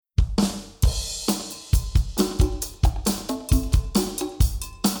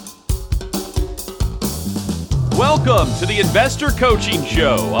Welcome to the Investor Coaching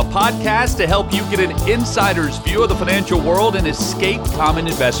Show, a podcast to help you get an insider's view of the financial world and escape common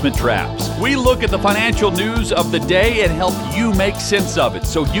investment traps. We look at the financial news of the day and help you make sense of it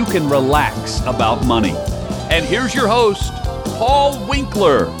so you can relax about money. And here's your host, Paul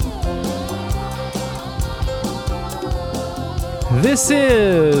Winkler. This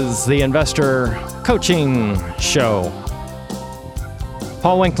is the Investor Coaching Show.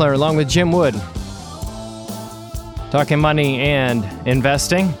 Paul Winkler along with Jim Wood. Talking money and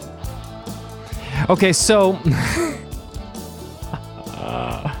investing. Okay, so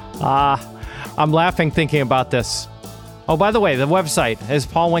I'm laughing thinking about this. Oh, by the way, the website is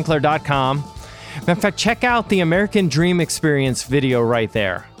paulwinkler.com. In fact, check out the American Dream Experience video right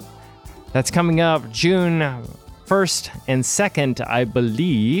there. That's coming up June 1st and 2nd, I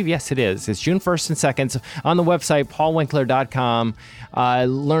believe. Yes, it is. It's June 1st and 2nd. So on the website, paulwinkler.com.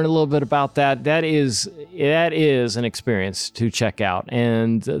 Learn a little bit about that. That is an experience to check out.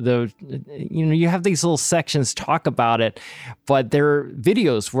 And you have these little sections talk about it, but there are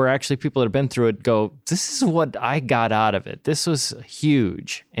videos where actually people that have been through it go, this is what I got out of it. This was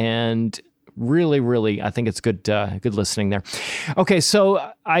huge. And really, I think it's good listening there. Okay,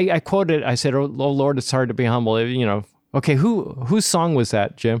 so I quoted, I said, oh Lord, it's hard to be humble. Okay, whose song was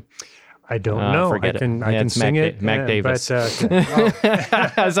that, Jim? I don't know. Forget I can sing it. Mac Davis.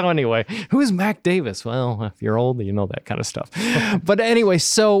 But, so anyway, who is Mac Davis? Well, if you're old, you know that kind of stuff. But anyway,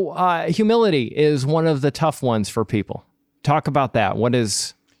 so humility is one of the tough ones for people. Talk about that. What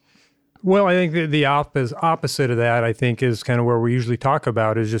is... Well, I think the opposite of that, I think, is kind of where we usually talk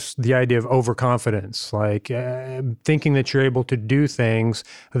about is just the idea of overconfidence, like thinking that you're able to do things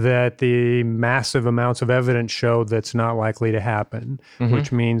that the massive amounts of evidence show that's not likely to happen,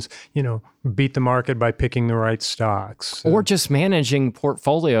 which means, beat the market by picking the right stocks. Or just managing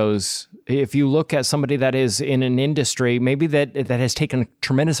portfolios. If you look at somebody that is in an industry, maybe that has taken a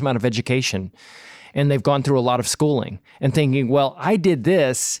tremendous amount of education, and they've gone through a lot of schooling and thinking, well, I did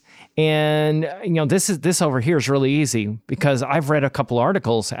this, and this over here is really easy because I've read a couple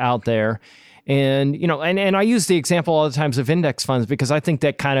articles out there, and and I use the example all the times of index funds because I think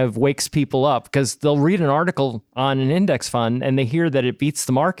that kind of wakes people up because they'll read an article on an index fund and they hear that it beats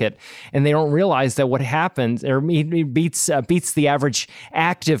the market, and they don't realize that what happens or it beats the average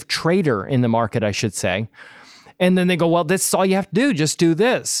active trader in the market, I should say. And then they go, well, that's all you have to do. Just do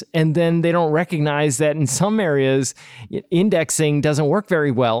this. And then they don't recognize that in some areas, indexing doesn't work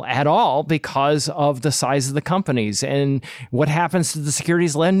very well at all because of the size of the companies and what happens to the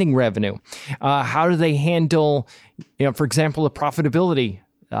securities lending revenue. How do they handle, for example, the profitability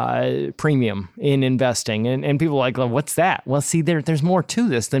premium in investing? And people are like, well, what's that? Well, see, there's more to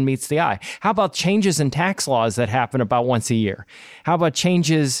this than meets the eye. How about changes in tax laws that happen about once a year? How about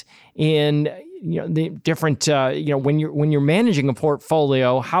changes in the different, when you're managing a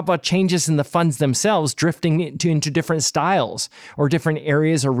portfolio, how about changes in the funds themselves drifting into different styles or different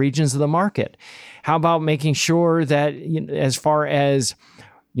areas or regions of the market? How about making sure that as far as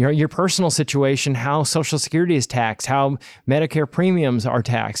your personal situation, how Social Security is taxed, how Medicare premiums are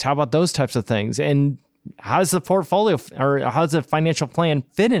taxed, how about those types of things? And how does the portfolio or how does the financial plan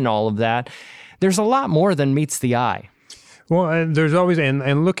fit in all of that? There's a lot more than meets the eye. Well, and there's always,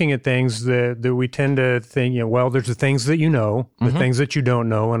 and looking at things that we tend to think, there's the things that the things that you don't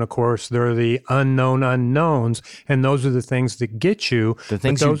know. And of course, there are the unknown unknowns. And those are the things that get you. The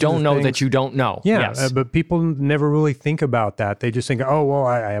things you don't know that you don't know. Yeah, yes. But people never really think about that. They just think, oh, well,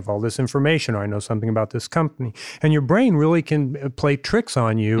 I have all this information or I know something about this company. And your brain really can play tricks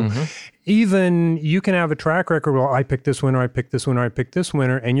on you. Even you can have a track record, well, I picked this winner, I picked this winner, I picked this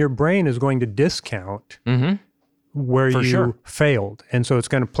winner. And your brain is going to discount where you failed. And so it's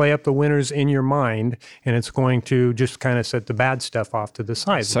going to play up the winners in your mind, and it's going to just kind of set the bad stuff off to the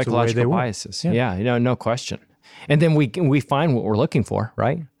side. Psychological biases. Yeah, no question. And then we find what we're looking for,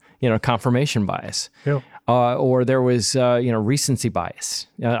 right? Confirmation bias. Yeah. Or there was, recency bias.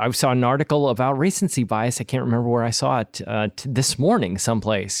 I saw an article about recency bias. I can't remember where I saw it this morning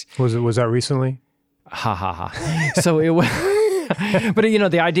someplace. Was that recently? Ha, ha, ha. So it was... But,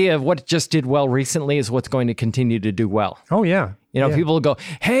 the idea of what just did well recently is what's going to continue to do well. Oh, yeah. People go,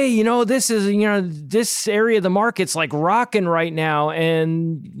 hey, this is, this area of the market's like rocking right now.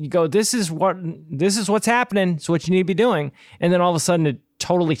 And you go, this is what's happening. It's what you need to be doing. And then all of a sudden it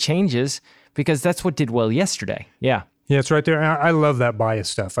totally changes because that's what did well yesterday. Yeah. Yeah, it's right there. I love that bias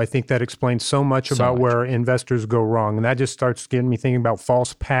stuff. I think that explains so much about where investors go wrong. And that just starts getting me thinking about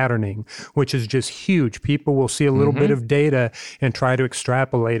false patterning, which is just huge. People will see a little bit of data and try to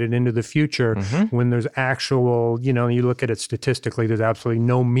extrapolate it into the future when there's actual, you look at it statistically, there's absolutely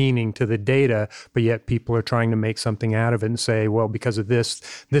no meaning to the data, but yet people are trying to make something out of it and say, well, because of this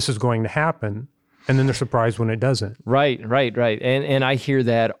is going to happen. And then they're surprised when it doesn't. Right. And I hear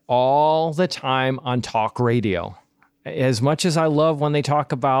that all the time on talk radio. As much as I love when they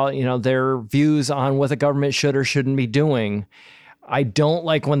talk about, their views on what the government should or shouldn't be doing, I don't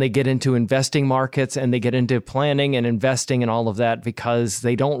like when they get into investing markets and they get into planning and investing and all of that, because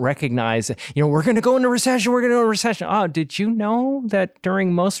they don't recognize, we're going to go into recession. We're going to go into recession. Oh, did you know that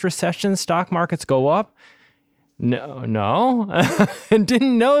during most recessions, stock markets go up? No,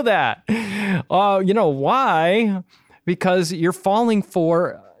 didn't know that. Why? Because you're falling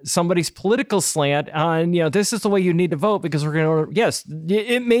for somebody's political slant on, this is the way you need to vote because we're going to, yes,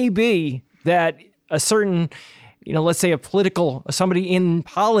 it may be that a certain, let's say somebody in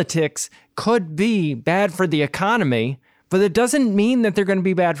politics could be bad for the economy, but it doesn't mean that they're going to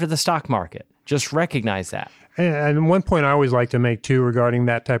be bad for the stock market. Just recognize that. And one point I always like to make too regarding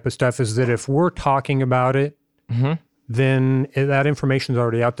that type of stuff is that if we're talking about it, then that information is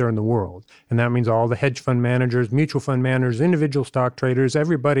already out there in the world. And that means all the hedge fund managers, mutual fund managers, individual stock traders,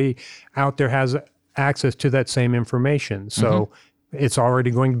 everybody out there has access to that same information. So it's already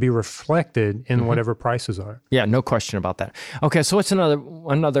going to be reflected in whatever prices are. Yeah, no question about that. Okay, so what's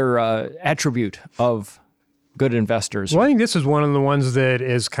another attribute of good investors? Well, I think this is one of the ones that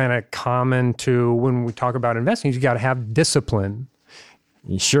is kind of common to when we talk about investing. You got to have discipline.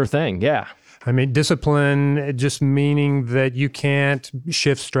 Sure thing, yeah. I mean, discipline, just meaning that you can't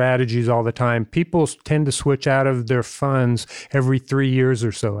shift strategies all the time. People tend to switch out of their funds every 3 years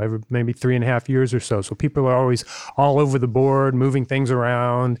or so, maybe 3.5 years or so. So people are always all over the board, moving things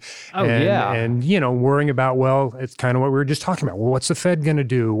around. And worrying about, well, it's kind of what we were just talking about. Well, what's the Fed going to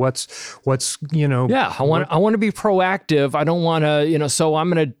do? What's. Yeah, I want to be proactive. I don't want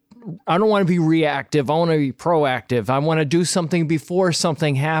to, I don't want to be reactive. I want to be proactive. I want to do something before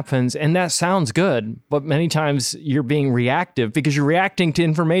something happens. And that sounds good, but many times you're being reactive because you're reacting to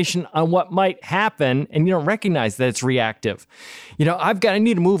information on what might happen and you don't recognize that it's reactive. I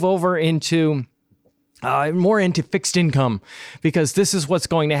need to move over into more into fixed income because this is what's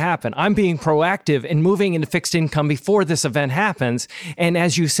going to happen. I'm being proactive and moving into fixed income before this event happens. And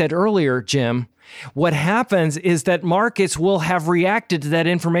as you said earlier, Jim, what happens is that markets will have reacted to that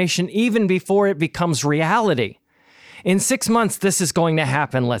information even before it becomes reality. In 6 months, this is going to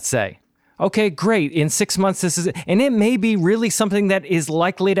happen, let's say. Okay, great. In 6 months, and it may be really something that is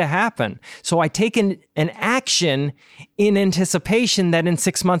likely to happen. So I take an action in anticipation that in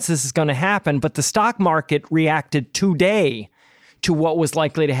 6 months this is going to happen, but the stock market reacted today to what was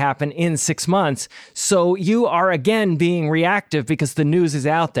likely to happen in 6 months. So you are again being reactive because the news is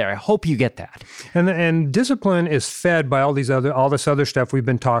out there. I hope you get that. And discipline is fed by all this other stuff we've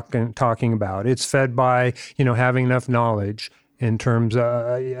been talking about. It's fed by having enough knowledge in terms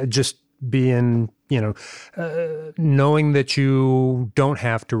of just being, knowing that you don't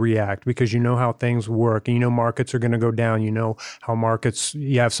have to react because you know how things work and markets are going to go down. You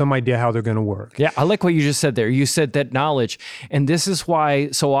have some idea how they're going to work. Yeah, I like what you just said there. You said that knowledge. And this is why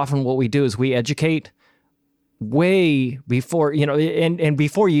so often what we do is we educate way before, and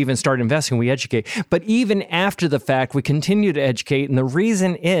before you even start investing, we educate. But even after the fact, we continue to educate. And the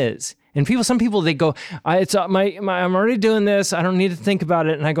reason is, some people, they go, I'm already doing this. I don't need to think about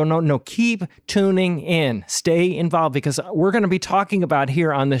it. And I go, no, keep tuning in, stay involved, because we're going to be talking about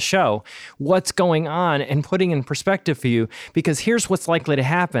here on the show what's going on and putting in perspective for you, because here's what's likely to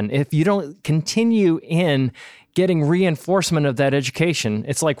happen. If you don't continue in getting reinforcement of that education,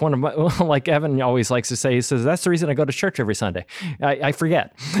 it's like like Evan always likes to say, he says, that's the reason I go to church every Sunday. I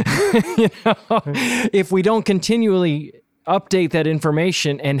forget. If we don't continually update that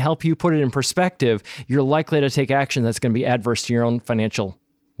information and help you put it in perspective, you're likely to take action that's going to be adverse to your own financial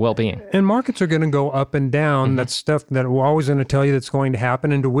well-being. And markets are going to go up and down. That's stuff that we're always going to tell you that's going to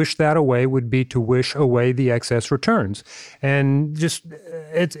happen. And to wish that away would be to wish away the excess returns. And just,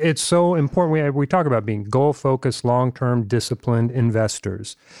 it's so important. We talk about being goal-focused, long-term, disciplined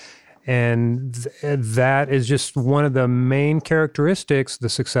investors. And that is just one of the main characteristics the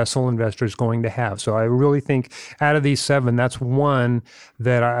successful investor is going to have. So I really think out of these 7, that's one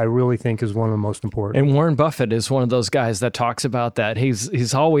that I really think is one of the most important. And Warren Buffett is one of those guys that talks about that.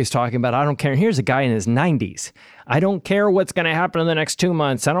 He's always talking about, I don't care. Here's a guy in his 90s. I don't care what's going to happen in the next 2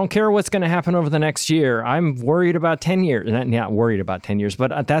 months. I don't care what's going to happen over the next year. I'm worried about 10 years. Not worried about 10 years,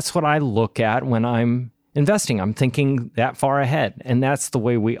 but that's what I look at when I'm investing. I'm thinking that far ahead, and that's the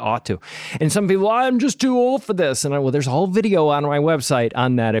way we ought to. And some people, I'm just too old for this. And well, there's a whole video on my website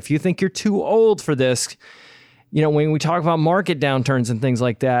on that. If you think you're too old for this, when we talk about market downturns and things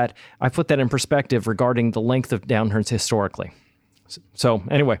like that, I put that in perspective regarding the length of downturns historically. So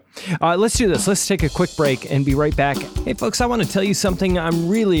anyway, let's do this. Let's take a quick break and be right back. Hey, folks, I want to tell you something I'm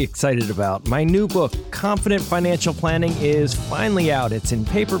really excited about. My new book, Confident Financial Planning, is finally out. It's in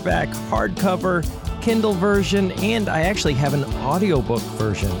paperback, hardcover, Kindle version, and I actually have an audiobook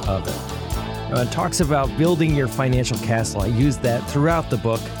version of it. It talks about building your financial castle. I use that throughout the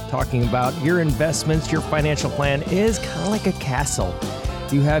book, talking about your investments. Your financial plan is kind of like a castle.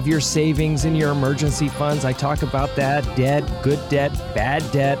 You have your savings and your emergency funds. I talk about that, debt, good debt, bad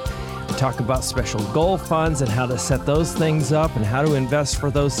debt. We talk about special goal funds and how to set those things up and how to invest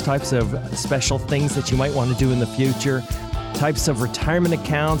for those types of special things that you might want to do in the future. Types of retirement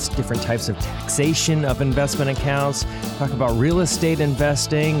accounts, different types of taxation of investment accounts. Talk about real estate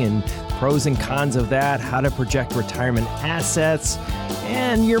investing and pros and cons of that, how to project retirement assets,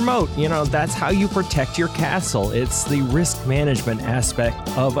 and your moat. That's how you protect your castle. It's the risk management aspect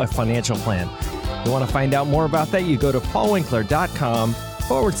of a financial plan. You want to find out more about that? You go to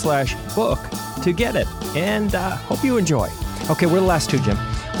paulwinkler.com/book to get it. And hope you enjoy. Okay, we're the last two, Jim.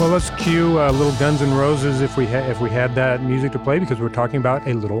 Well, let's cue little Guns N' Roses if we had that music to play, because we're talking about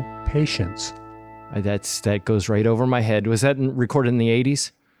a little patience. That goes right over my head. Was that recorded in the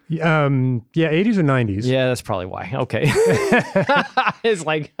 80s? Yeah, 80s or 90s. Yeah, that's probably why. Okay. It's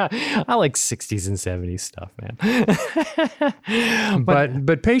like, I like 60s and 70s stuff, man.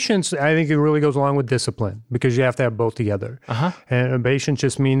 But patience, I think it really goes along with discipline, because you have to have both together. Uh-huh. And patience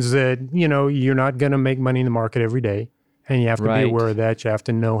just means that, you're not going to make money in the market every day. And you have to be aware of that. You have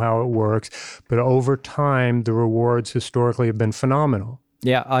to know how it works. But over time, the rewards historically have been phenomenal.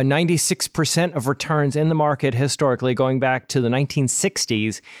 Yeah, 96% of returns in the market historically, going back to the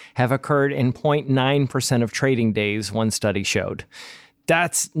 1960s, have occurred in 0.9% of trading days, one study showed.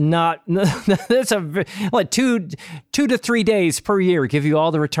 That's like 2 to 3 days per year give you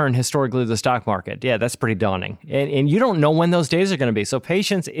all the return historically to the stock market. Yeah, that's pretty daunting. And you don't know when those days are going to be. So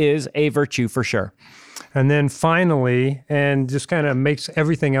patience is a virtue for sure. And then finally, and just kind of makes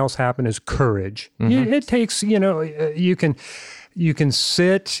everything else happen, is courage. Mm-hmm. It takes, you can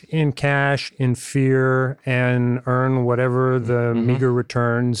sit in cash, in fear, and earn whatever the meager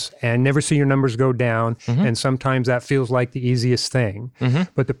returns and never see your numbers go down. Mm-hmm. And sometimes that feels like the easiest thing. Mm-hmm.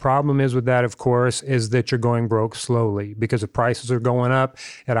 But the problem is with that, of course, is that you're going broke slowly, because if prices are going up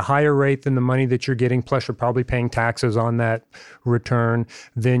at a higher rate than the money that you're getting, plus you're probably paying taxes on that return,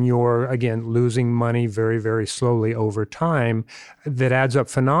 then you're, again, losing money very, very slowly over time. That adds up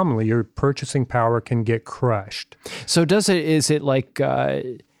phenomenally. Your purchasing power can get crushed. So is it like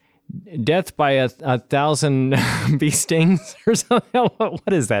death by a thousand bee stings or something?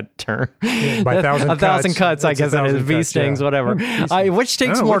 What is that term? Yeah, by a thousand cuts, I guess it is. Bee stings, yeah. Whatever. Which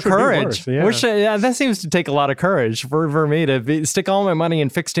takes more courage? Yeah. That seems to take a lot of courage for me to stick all my money in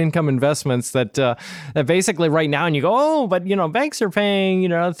fixed income investments that basically right now, and you go, but banks are paying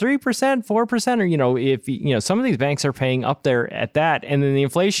 3%, 4%, or if some of these banks are paying up there at that, and then the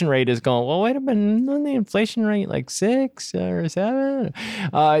inflation rate is going, well, wait a minute, isn't the inflation rate like 6 or 7?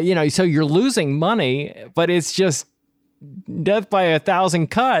 So you're losing money, but it's just death by a thousand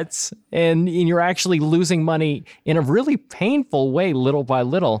cuts, and you're actually losing money in a really painful way, little by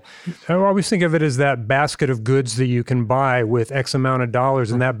little. I always think of it as that basket of goods that you can buy with X amount of dollars,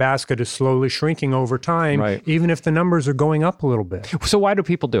 and that basket is slowly shrinking over time, even if the numbers are going up a little bit. So why do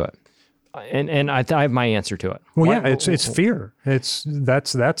people do it? And I have my answer to it. Well, it's fear. That's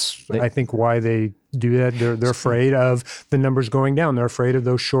I think why they do that. They're afraid of the numbers going down. They're afraid of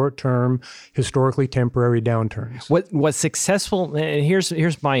those short-term, historically temporary downturns. What's successful? And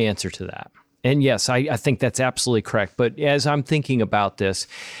here's my answer to that. And yes, I think that's absolutely correct. But as I'm thinking about this,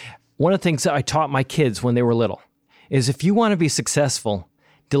 one of the things that I taught my kids when they were little is if you want to be successful,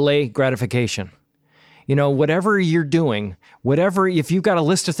 delay gratification. Whatever you're doing, if you've got a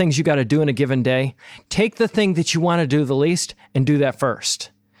list of things you got to do in a given day, take the thing that you want to do the least and do that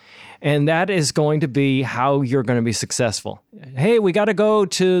first. And that is going to be how you're going to be successful. Hey, we got to go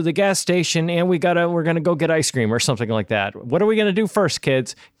to the gas station and we're going to go get ice cream or something like that. What are we going to do first,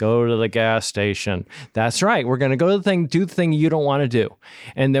 kids? Go to the gas station. That's right. We're going to go to do the thing you don't want to do.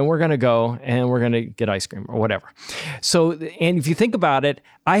 And then we're going to go and we're going to get ice cream or whatever. So, and if you think about it,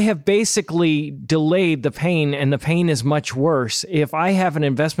 I have basically delayed the pain, and the pain is much worse. If I have an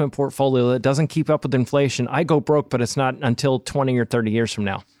investment portfolio that doesn't keep up with inflation, I go broke, but it's not until 20 or 30 years from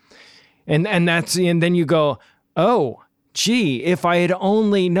now. And then you go, oh, gee, if I had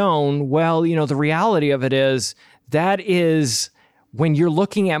only known, well, the reality of it is when you're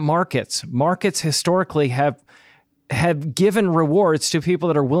looking at markets historically have given rewards to people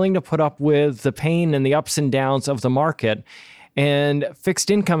that are willing to put up with the pain and the ups and downs of the market. And fixed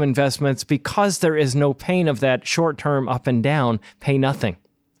income investments, because there is no pain of that short-term up and down, pay nothing.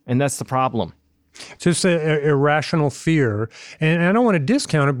 And that's the problem. It's just an irrational fear. And I don't want to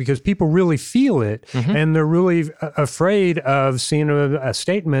discount it because people really feel it. And they're really afraid of seeing a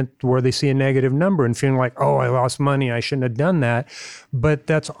statement where they see a negative number and feeling like, oh, I lost money, I shouldn't have done that. But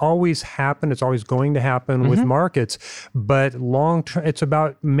that's always happened. It's always going to happen with markets. But long term, it's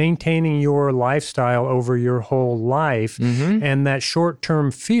about maintaining your lifestyle over your whole life. And that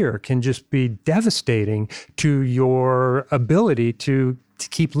short-term fear can just be devastating to your ability to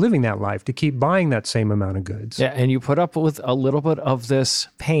keep living that life, to keep buying that same amount of goods. Yeah, and you put up with a little bit of this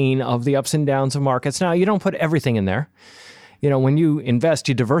pain of the ups and downs of markets. Now, you don't put everything in there. When you invest,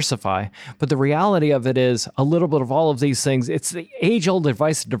 you diversify. But the reality of it is a little bit of all of these things. It's the age-old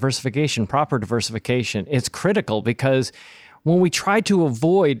advice of diversification, proper diversification. It's critical because when we try to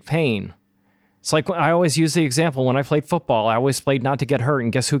avoid pain, it's like I always use the example when I played football. I always played not to get hurt,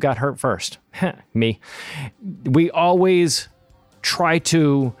 and guess who got hurt first? Me. We always try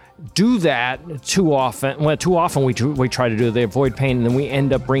to do that too often. Well, too often we try to do it. They avoid pain, and then we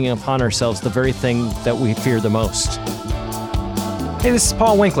end up bringing upon ourselves the very thing that we fear the most. Hey, this is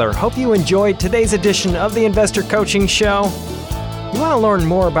Paul Winkler. Hope you enjoyed today's edition of the Investor Coaching Show. You want to learn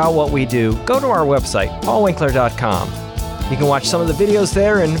more about what we do, go to our website, paulwinkler.com. You can watch some of the videos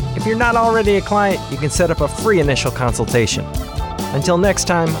there, and if you're not already a client, you can set up a free initial consultation. Until next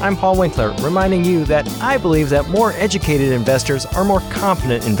time, I'm Paul Winkler, reminding you that I believe that more educated investors are more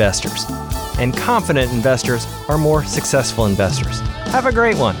confident investors, and confident investors are more successful investors. Have a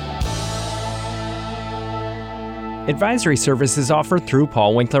great one. Advisory services offered through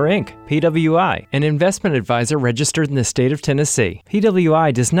Paul Winkler, Inc., PWI, an investment advisor registered in the state of Tennessee.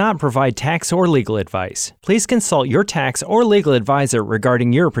 PWI does not provide tax or legal advice. Please consult your tax or legal advisor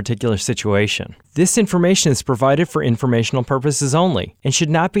regarding your particular situation. This information is provided for informational purposes only and should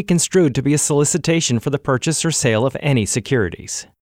not be construed to be a solicitation for the purchase or sale of any securities.